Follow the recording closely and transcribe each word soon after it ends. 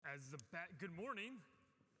Good morning.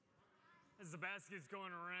 As the basket's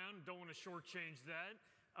going around, don't want to shortchange that.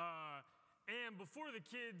 And before the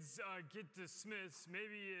kids get dismissed,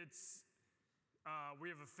 maybe it's we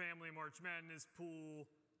have a family March Madness pool,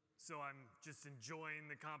 so I'm just enjoying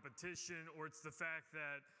the competition, or it's the fact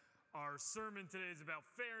that our sermon today is about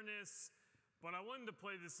fairness, but I wanted to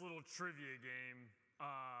play this little trivia game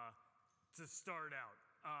to start out.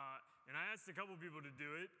 And I asked a couple people to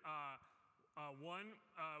do it. One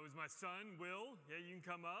was my son, Will. Yeah, you can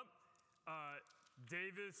come up.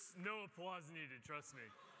 Davis, no applause needed, trust me.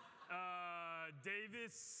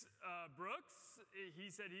 Davis Brooks,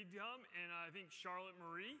 he said he'd come. And I think Charlotte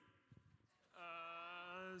Marie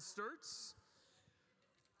Sturts.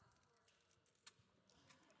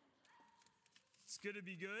 It's going to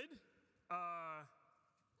be good.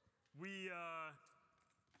 We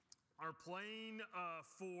are playing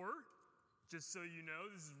for, just so you know,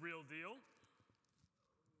 this is real deal.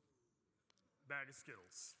 Bag of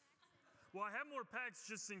Skittles. Well, I have more packs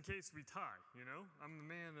just in case we tie, you know? I'm the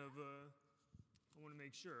man of, I want to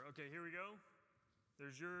make sure. Okay, here we go.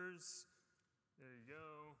 There's yours. There you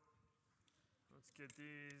go. Let's get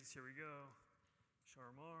these. Here we go.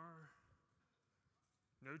 Sharmar.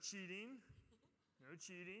 No cheating. No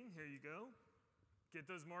cheating. Here you go. Get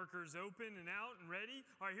those markers open and out and ready.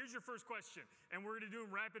 All right, here's your first question. And we're going to do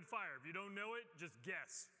them rapid fire. If you don't know it, just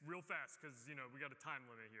guess real fast because, you know, we got a time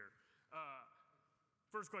limit here.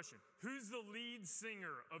 First question. Who's the lead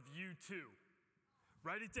singer of U2?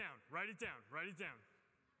 Write it down. Write it down. Write it down.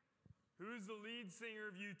 Who's the lead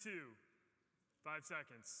singer of U2? 5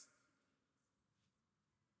 seconds.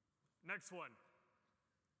 Next one.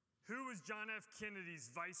 Who was John F.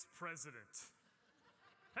 Kennedy's vice president?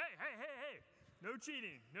 Hey. No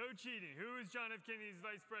cheating. No cheating. Who is John F. Kennedy's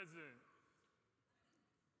vice president?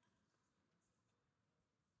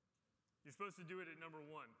 You're supposed to do it at number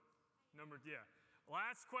one. Yeah.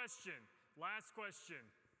 Last question.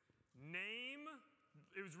 Name,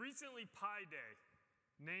 it was recently Pi Day.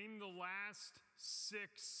 Name the last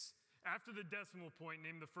 6, after the decimal point,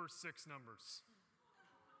 name the first 6 numbers.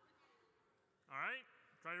 All right?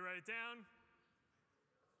 Try to write it down.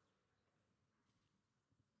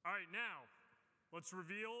 All right, now, let's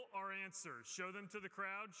reveal our answers. Show them to the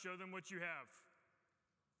crowd. Show them what you have.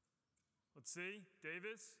 Let's see.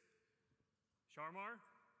 Davis? Sharmar?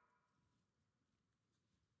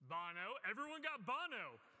 Bono. Everyone got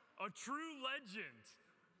Bono. A true legend.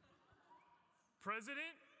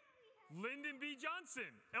 President? Lyndon B.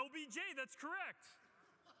 Johnson. LBJ, that's correct.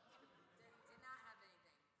 Did not have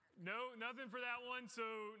anything. No, nothing for that one, so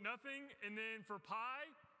nothing. And then for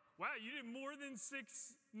Pi, wow, you did more than 6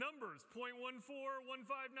 numbers.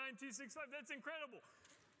 0.14159265. That's incredible.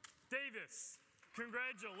 Davis,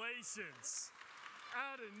 congratulations.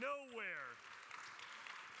 Out of nowhere.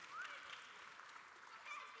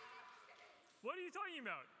 What are you talking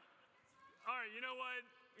about? All right, you know what?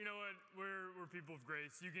 We're people of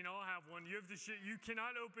grace. You can all have one. You have to you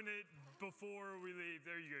cannot open it before we leave.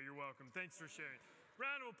 There you go. You're welcome. Thanks for sharing.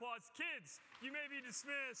 Round of applause. Kids, you may be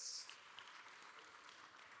dismissed.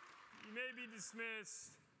 You may be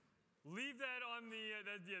dismissed. Leave that on the,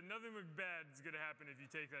 nothing bad is going to happen if you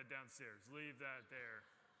take that downstairs. Leave that there.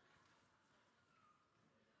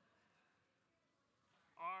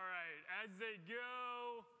 All right, as they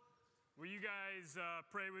go, will you guys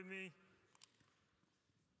pray with me?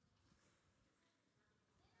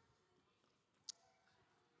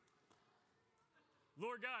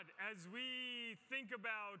 Lord God, as we think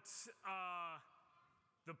about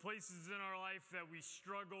the places in our life that we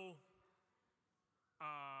struggle,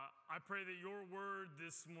 I pray that your word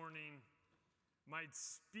this morning might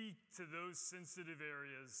speak to those sensitive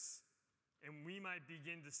areas, and we might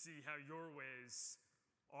begin to see how your ways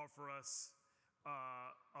offer us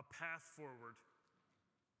a path forward,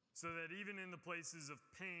 so that even in the places of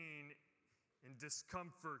pain and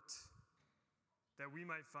discomfort, that we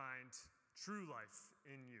might find true life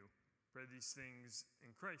in you. Pray these things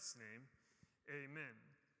in Christ's name. Amen.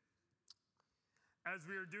 As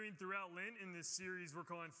we are doing throughout Lent in this series we're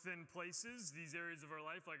calling Thin Places, these areas of our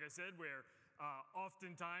life, like I said, where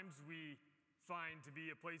oftentimes we find to be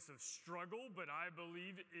a place of struggle, but I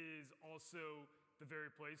believe is also the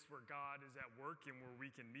very place where God is at work and where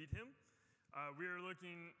we can meet him. We are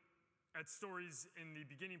looking at stories in the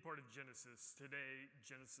beginning part of Genesis. Today,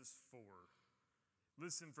 Genesis 4.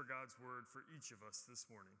 Listen for God's word for each of us this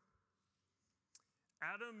morning.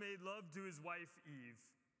 Adam made love to his wife Eve,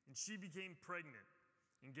 and she became pregnant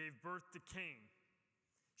and gave birth to Cain.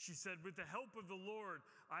 She said, "With the help of the Lord,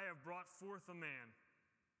 I have brought forth a man."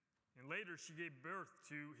 And later she gave birth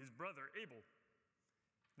to his brother Abel.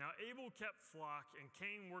 Now Abel kept flock, and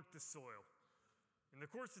Cain worked the soil. In the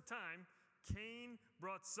course of time, Cain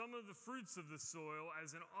brought some of the fruits of the soil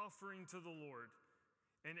as an offering to the Lord.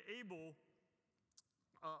 And Abel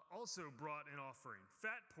also brought an offering,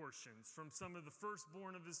 fat portions from some of the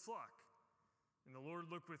firstborn of his flock. And the Lord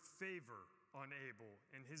looked with favor on Abel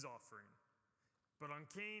and his offering. But on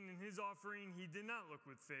Cain and his offering, he did not look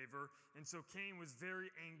with favor. And so Cain was very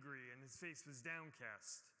angry, and his face was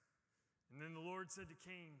downcast. And then the Lord said to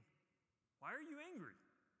Cain, "Why are you angry?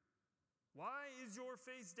 Why is your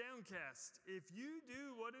face downcast? If you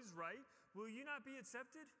do what is right, will you not be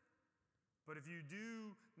accepted? But if you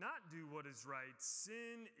do not do what is right,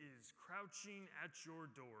 sin is crouching at your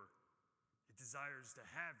door. It desires to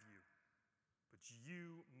have you, but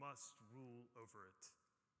you must rule over it."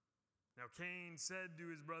 Now Cain said to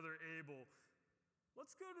his brother Abel,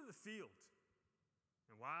 "Let's go to the field."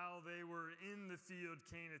 And while they were in the field,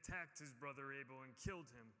 Cain attacked his brother Abel and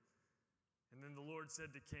killed him. And then the Lord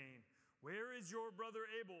said to Cain, "Where is your brother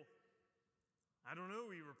Abel?" "I don't know,"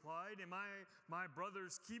 he replied. "Am I my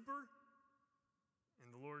brother's keeper?"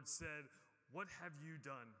 And the Lord said, "What have you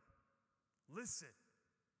done? Listen,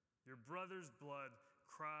 your brother's blood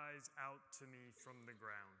cries out to me from the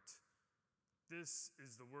ground." This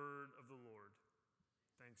is the word of the Lord.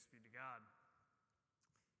 Thanks be to God.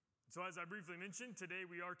 So as I briefly mentioned, today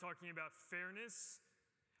we are talking about fairness,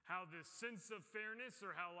 how this sense of fairness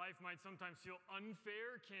or how life might sometimes feel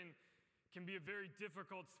unfair can be a very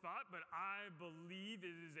difficult spot, but I believe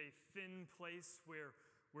it is a thin place where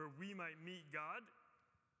we might meet God.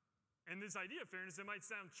 And this idea of fairness, it might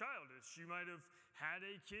sound childish. You might have had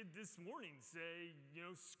a kid this morning say,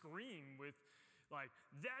 scream with like,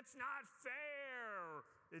 "That's not fair."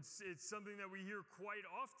 It's something that we hear quite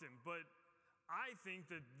often, but I think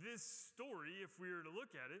that this story, if we were to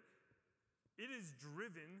look at it, it is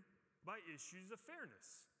driven by issues of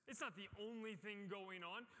fairness. It's not the only thing going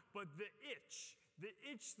on, but the itch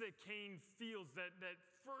that Cain feels that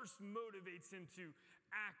first motivates him to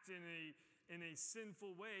act in a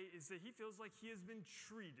sinful way is that he feels like he has been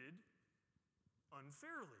treated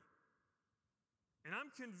unfairly. And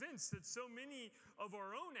I'm convinced that so many of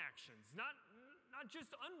our own actions, not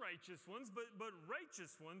just unrighteous ones, but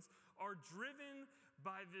righteous ones, are driven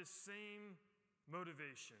by this same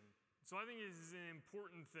motivation. So I think it is an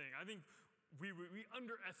important thing. I think we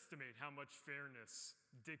underestimate how much fairness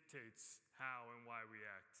dictates how and why we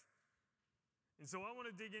act. And so I want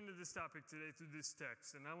to dig into this topic today through this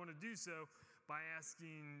text, and I want to do so by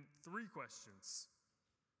asking 3 questions.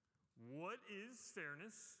 What is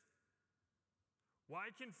fairness?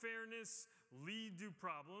 Why can fairness lead to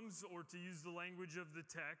problems, or to use the language of the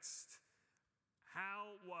text,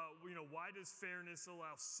 why does fairness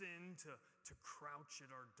allow sin to crouch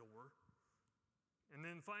at our door? And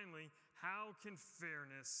then finally, how can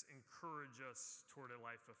fairness encourage us toward a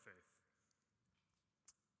life of faith?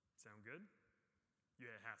 Sound good? Yeah,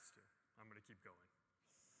 it has to. I'm going to keep going.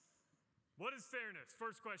 What is fairness?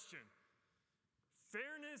 First question.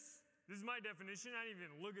 Fairness, this is my definition. I didn't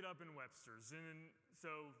even look it up in Webster's.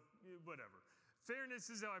 So, whatever. Fairness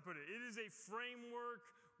is how I put it. It is a framework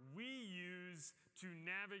we use to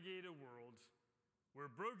navigate a world where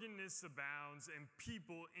brokenness abounds and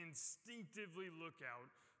people instinctively look out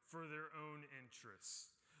for their own interests.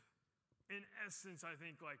 In essence, I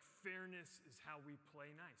think fairness is how we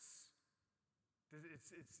play nice.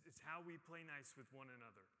 It's how we play nice with one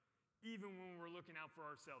another. Even when we're looking out for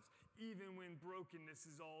ourselves, even when brokenness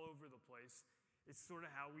is all over the place, it's sort of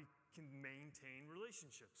how we can maintain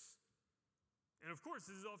relationships. And of course,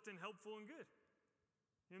 this is often helpful and good.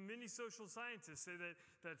 Many social scientists say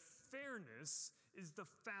that fairness is the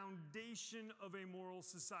foundation of a moral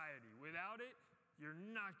society. Without it, you're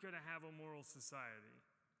not going to have a moral society.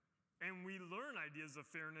 And we learn ideas of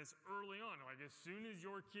fairness early on. Like as soon as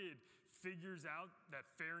your kid figures out that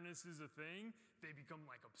fairness is a thing, they become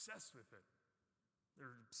obsessed with it.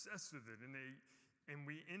 They're obsessed with it, and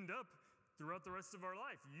we end up throughout the rest of our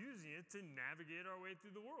life using it to navigate our way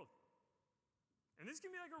through the world. And this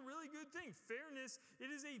can be a really good thing. Fairness,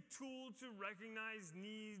 it is a tool to recognize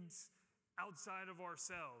needs outside of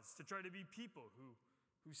ourselves, to try to be people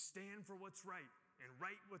who stand for what's right and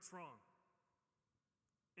right what's wrong.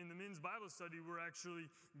 In the men's Bible study, we're actually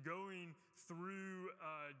going through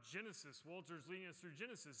Genesis. Walter's leading us through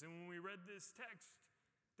Genesis. And when we read this text,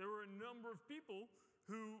 there were a number of people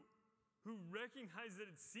who recognized that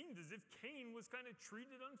it seemed as if Cain was kind of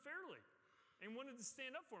treated unfairly and wanted to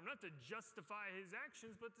stand up for him, not to justify his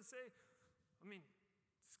actions, but to say,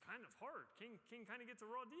 it's kind of hard. Cain kind of gets a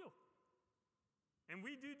raw deal. And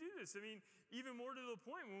we do this. I mean, even more to the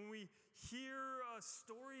point when we hear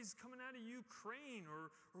stories coming out of Ukraine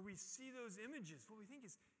or we see those images, what we think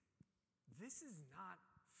is, this is not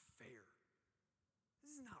fair.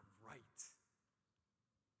 This is not right.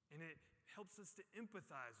 And it helps us to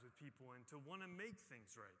empathize with people and to want to make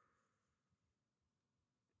things right.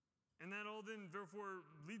 And that all then, therefore,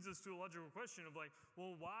 leads us to a logical question of like,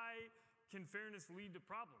 well, why can fairness lead to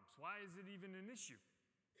problems? Why is it even an issue?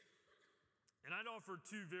 And I'd offer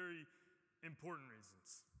two very important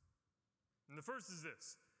reasons. And the first is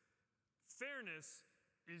this: fairness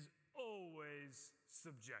is always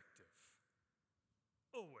subjective.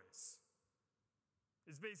 Always.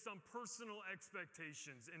 It's based on personal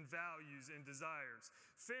expectations and values and desires.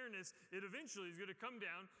 Fairness, it eventually is going to come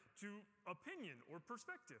down to opinion or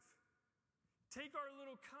perspective. Take our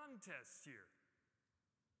little contest here.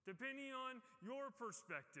 Depending on your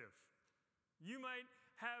perspective, you might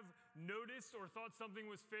have noticed or thought something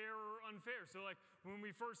was fair or unfair. So like when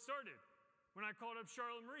we first started, when I called up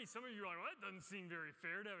Charlotte Marie, some of you are like, well, that doesn't seem very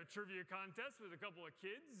fair to have a trivia contest with a couple of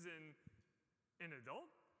kids and an adult.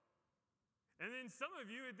 And then some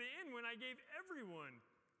of you at the end, when I gave everyone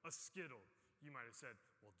a Skittle, you might have said,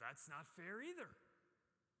 well, that's not fair either.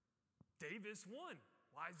 Davis won.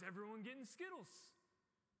 Why is everyone getting Skittles?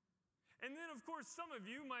 And then, of course, some of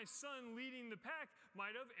you, my son leading the pack,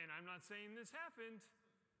 might have, and I'm not saying this happened,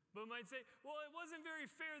 but might say, well, it wasn't very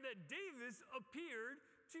fair that Davis appeared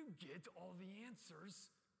to get all the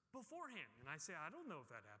answers beforehand. And I say, I don't know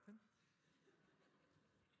if that happened.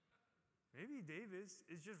 Maybe Davis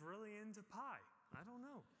is just really into pie. I don't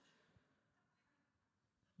know.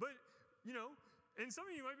 But, and some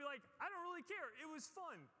of you might be like, I don't really care. It was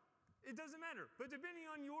fun. It doesn't matter. But depending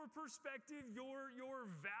on your perspective, your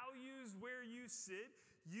values, where you sit,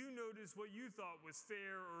 you notice what you thought was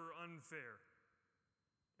fair or unfair.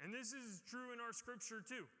 And this is true in our scripture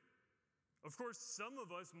too. Of course, some of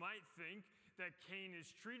us might think that Cain is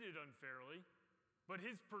treated unfairly, but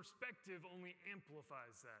his perspective only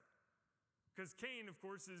amplifies that. Because Cain, of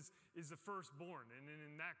course, is the firstborn. And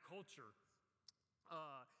in that culture,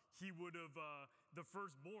 he would have, the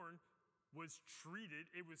firstborn was treated,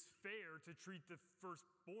 it was fair to treat the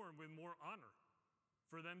firstborn with more honor,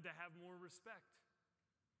 for them to have more respect.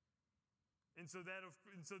 And so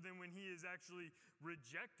then when he is actually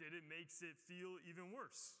rejected, it makes it feel even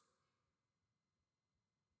worse.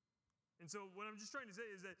 And so what I'm just trying to say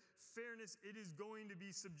is that fairness, it is going to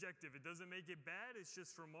be subjective. It doesn't make it bad, it's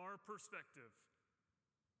just from our perspective.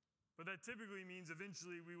 But that typically means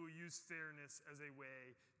eventually we will use fairness as a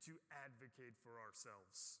way to advocate for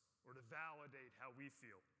ourselves or to validate how we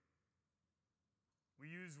feel.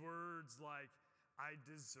 We use words like, I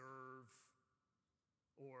deserve,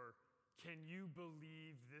 or can you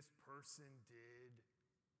believe this person did?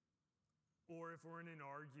 Or if we're in an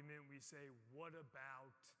argument, we say, what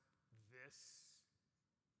about this?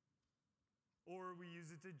 Or we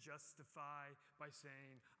use it to justify by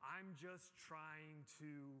saying, I'm just trying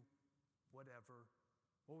to whatever.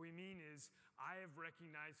 What we mean is, I have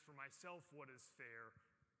recognized for myself what is fair,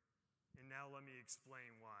 and now let me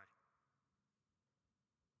explain why.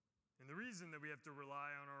 And the reason that we have to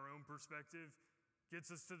rely on our own perspective gets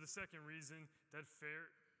us to the second reason that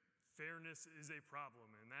fairness is a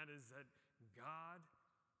problem, and that is that God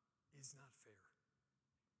is not fair.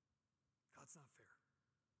 God's not fair.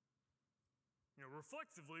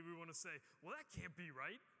 Reflectively, we want to say, well, that can't be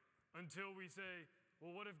right, until we say,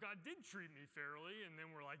 well, what if God did treat me fairly? And then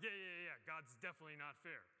we're like, yeah, God's definitely not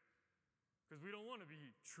fair. Because we don't want to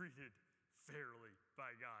be treated fairly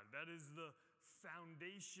by God. That is the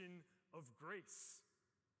foundation of grace.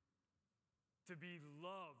 To be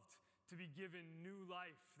loved, to be given new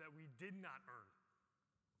life that we did not earn,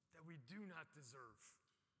 that we do not deserve.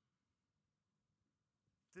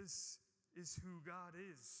 This is who God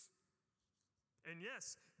is. And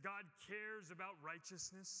yes, God cares about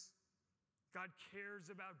righteousness. God cares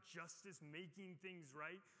about justice, making things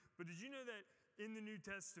right. But did you know that in the New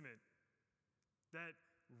Testament, that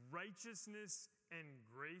righteousness and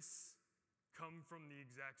grace come from the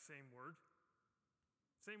exact same word?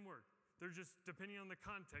 Same word. They're just, depending on the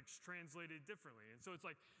context, translated differently. And so it's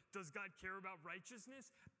like, does God care about righteousness?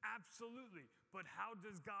 Absolutely. But how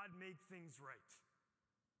does God make things right?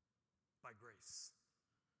 By grace,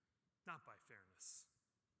 not by fairness.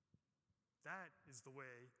 That is the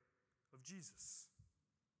way of Jesus.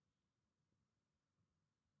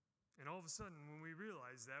 And all of a sudden, when we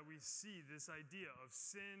realize that, we see this idea of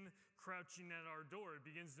sin crouching at our door. It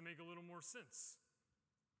begins to make a little more sense.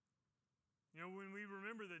 When we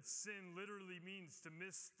remember that sin literally means to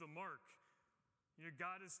miss the mark,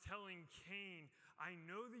 God is telling Cain, I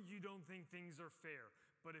know that you don't think things are fair,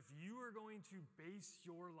 but if you are going to base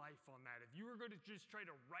your life on that, if you are going to just try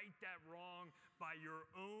to right that wrong by your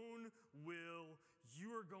own will,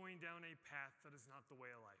 you are going down a path that is not the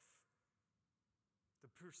way of life.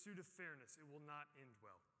 The pursuit of fairness, it will not end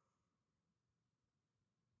well.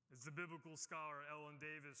 As the biblical scholar Ellen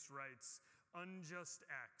Davis writes, unjust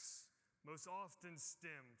acts most often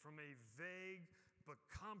stem from a vague but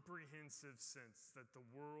comprehensive sense that the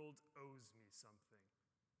world owes me something.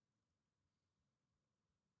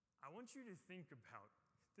 I want you to think about,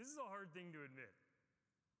 this is a hard thing to admit,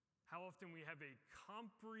 how often we have a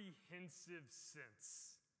comprehensive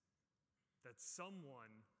sense that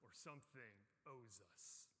someone or something owes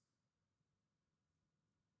us.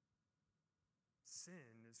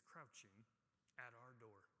 Sin is crouching at our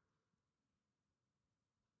door.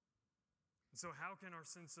 And so how can our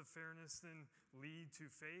sense of fairness then lead to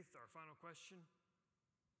faith? Our final question.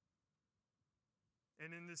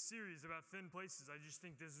 And in this series about thin places, I just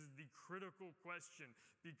think this is the critical question,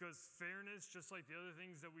 because fairness, just like the other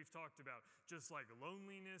things that we've talked about, just like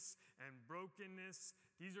loneliness and brokenness,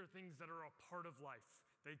 these are things that are a part of life.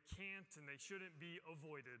 They can't and they shouldn't be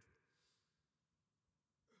avoided.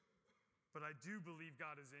 But I do believe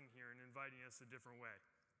God is in here and inviting us a different way.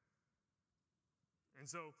 And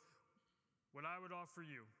so, what I would offer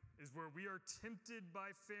you is where we are tempted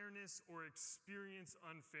by fairness or experience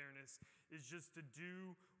unfairness is just to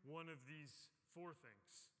do one of these four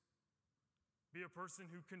things. Be a person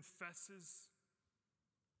who confesses,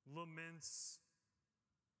 laments,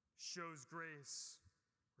 shows grace,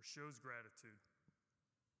 or shows gratitude.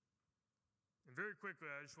 And very quickly,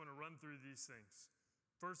 I just want to run through these things.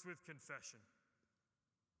 First, with confession.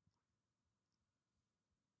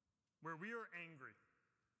 Where we are angry.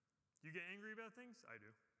 You get angry about things? I do.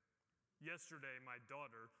 Yesterday, my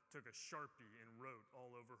daughter took a Sharpie and wrote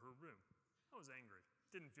all over her room. I was angry.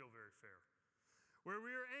 Didn't feel very fair. Where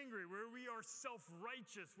we are angry, where we are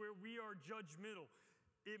self-righteous, where we are judgmental,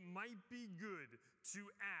 it might be good to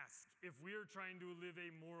ask if we are trying to live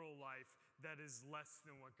a moral life that is less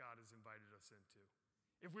than what God has invited us into.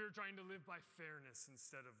 If we are trying to live by fairness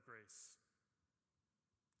instead of grace.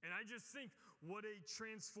 And I just think what a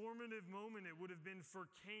transformative moment it would have been for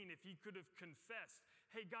Cain if he could have confessed,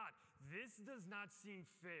 hey God, this does not seem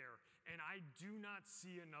fair, and I do not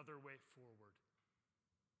see another way forward.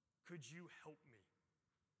 Could you help me?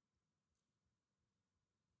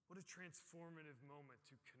 What a transformative moment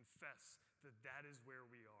to confess that that is where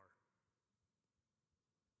we are.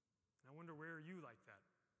 And I wonder, where are you like that?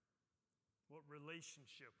 What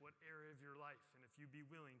relationship, what area of your life, and if you'd be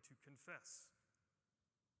willing to confess.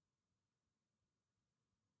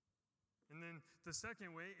 And then the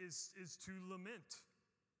second way is to lament.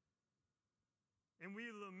 And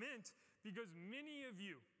we lament because many of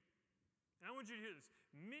you, and I want you to hear this,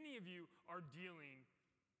 many of you are dealing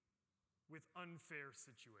with unfair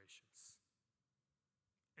situations.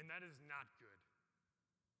 And that is not good.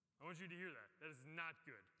 I want you to hear that. That is not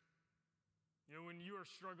good. You know, when you are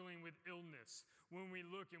struggling with illness, when we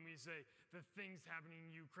look and we say, the things happening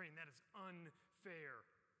in Ukraine, that is unfair.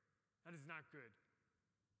 That is not good.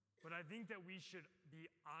 But I think that we should be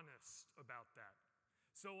honest about that.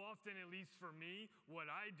 So often, at least for me, what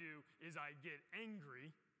I do is I get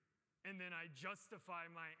angry and then I justify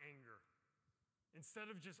my anger.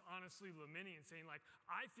 Instead of just honestly lamenting and saying like,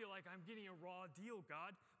 I feel like I'm getting a raw deal,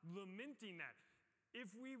 God, lamenting that.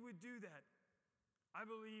 If we would do that, I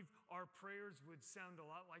believe our prayers would sound a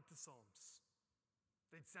lot like the Psalms.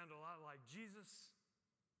 They'd sound a lot like Jesus.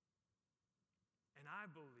 And I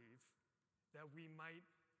believe that we might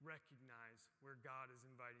recognize where God is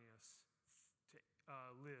inviting us to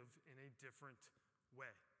live in a different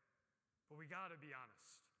way. But we got to be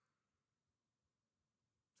honest.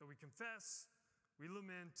 So we confess, we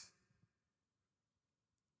lament,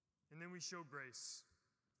 and then we show grace.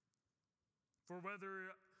 For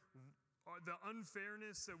whether the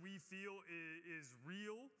unfairness that we feel is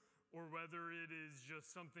real, or whether it is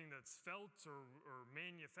just something that's felt or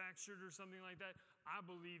manufactured or something like that, I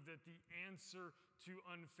believe that the answer to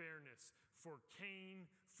unfairness for Cain,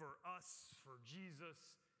 for us, for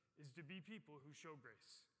Jesus, is to be people who show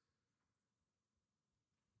grace.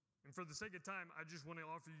 And for the sake of time, I just want to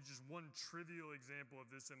offer you just one trivial example of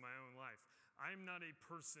this in my own life. I'm not a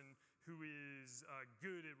person who is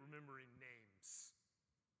good at remembering names.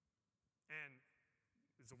 And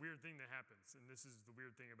it's a weird thing that happens, and this is the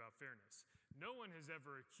weird thing about fairness. No one has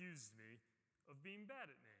ever accused me of being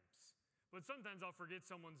bad at names. But sometimes I'll forget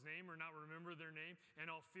someone's name or not remember their name, and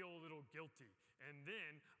I'll feel a little guilty. And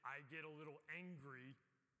then I get a little angry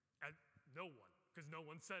at no one. because no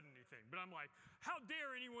one said anything. But I'm like, how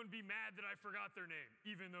dare anyone be mad that I forgot their name,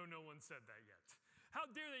 even though no one said that yet? How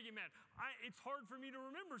dare they get mad? It's hard for me to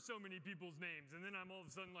remember so many people's names. And then I'm all of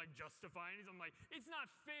a sudden like justifying it. I'm like, it's not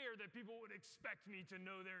fair that people would expect me to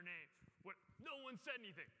know their name. What? No one said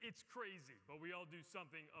anything. It's crazy, but we all do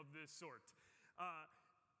something of this sort.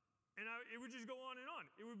 It would just go on and on.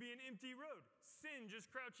 It would be an empty road. Sin just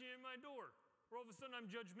crouching at my door. Or all of a sudden I'm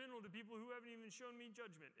judgmental to people who haven't even shown me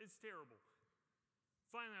judgment. It's terrible.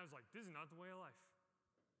 Finally, I was like, this is not the way of life.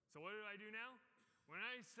 So what do I do now? When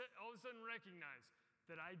I all of a sudden recognize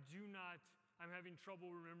that I'm having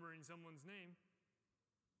trouble remembering someone's name,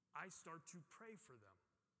 I start to pray for them.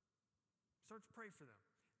 Start to pray for them.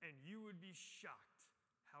 And you would be shocked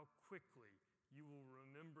how quickly you will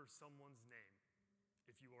remember someone's name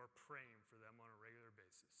if you are praying for them on a regular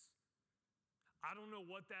basis. I don't know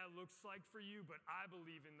what that looks like for you, but I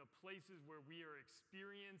believe in the places where we are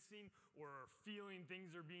experiencing or are feeling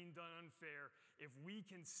things are being done unfair, if we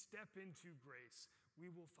can step into grace, we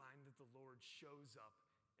will find that the Lord shows up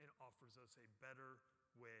and offers us a better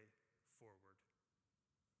way forward.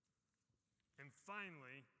 And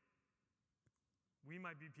finally, we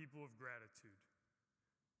might be people of gratitude.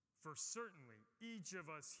 For certainly, each of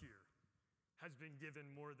us here has been given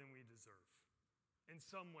more than we deserve in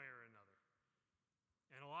some way or another.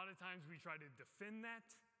 And a lot of times we try to defend that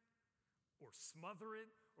or smother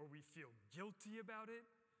it or we feel guilty about it.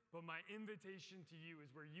 But my invitation to you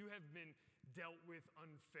is where you have been dealt with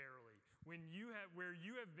unfairly, where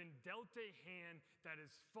you have been dealt a hand that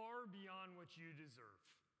is far beyond what you deserve,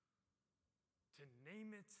 to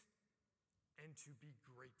name it and to be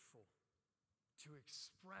grateful, to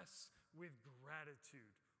express with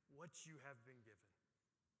gratitude what you have been given.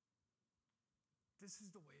 This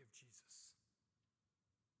is the way of Jesus.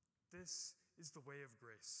 This is the way of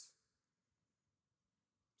grace.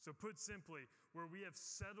 So put simply, where we have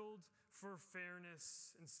settled for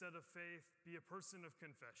fairness instead of faith, be a person of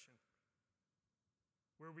confession.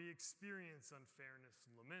 Where we experience unfairness,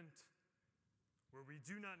 lament. Where we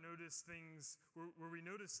do not notice things, where we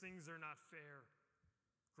notice things are not fair,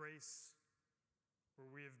 grace. Where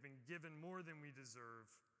we have been given more than we deserve,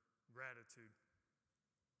 gratitude.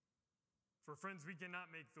 For friends, we cannot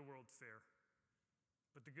make the world fair.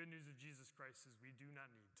 But the good news of Jesus Christ is we do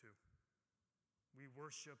not need to. We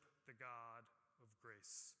worship the God of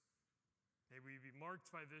grace. May we be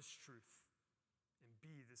marked by this truth and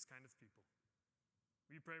be this kind of people.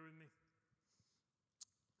 Will you pray with me?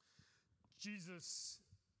 Jesus,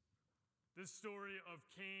 this story of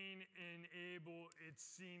Cain and Abel, it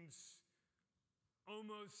seems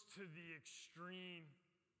almost to the extreme.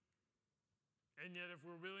 And yet, if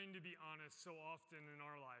we're willing to be honest, so often in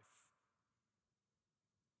our life,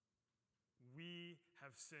 we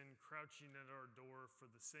have sin crouching at our door for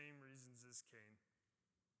the same reasons as Cain.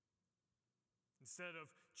 Instead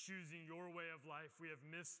of choosing your way of life, we have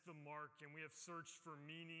missed the mark and we have searched for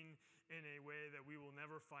meaning in a way that we will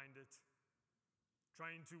never find it,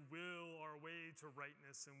 trying to will our way to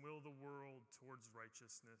rightness and will the world towards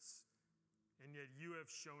righteousness. And yet you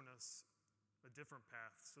have shown us a different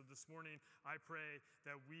path. So this morning, I pray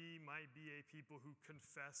that we might be a people who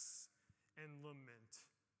confess and lament,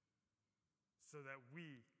 so that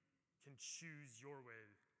we can choose your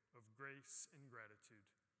way of grace and gratitude.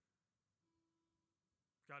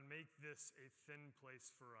 God, make this a thin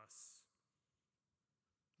place for us.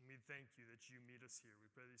 And we thank you that you meet us here. We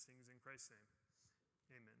pray these things in Christ's name.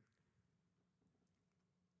 Amen.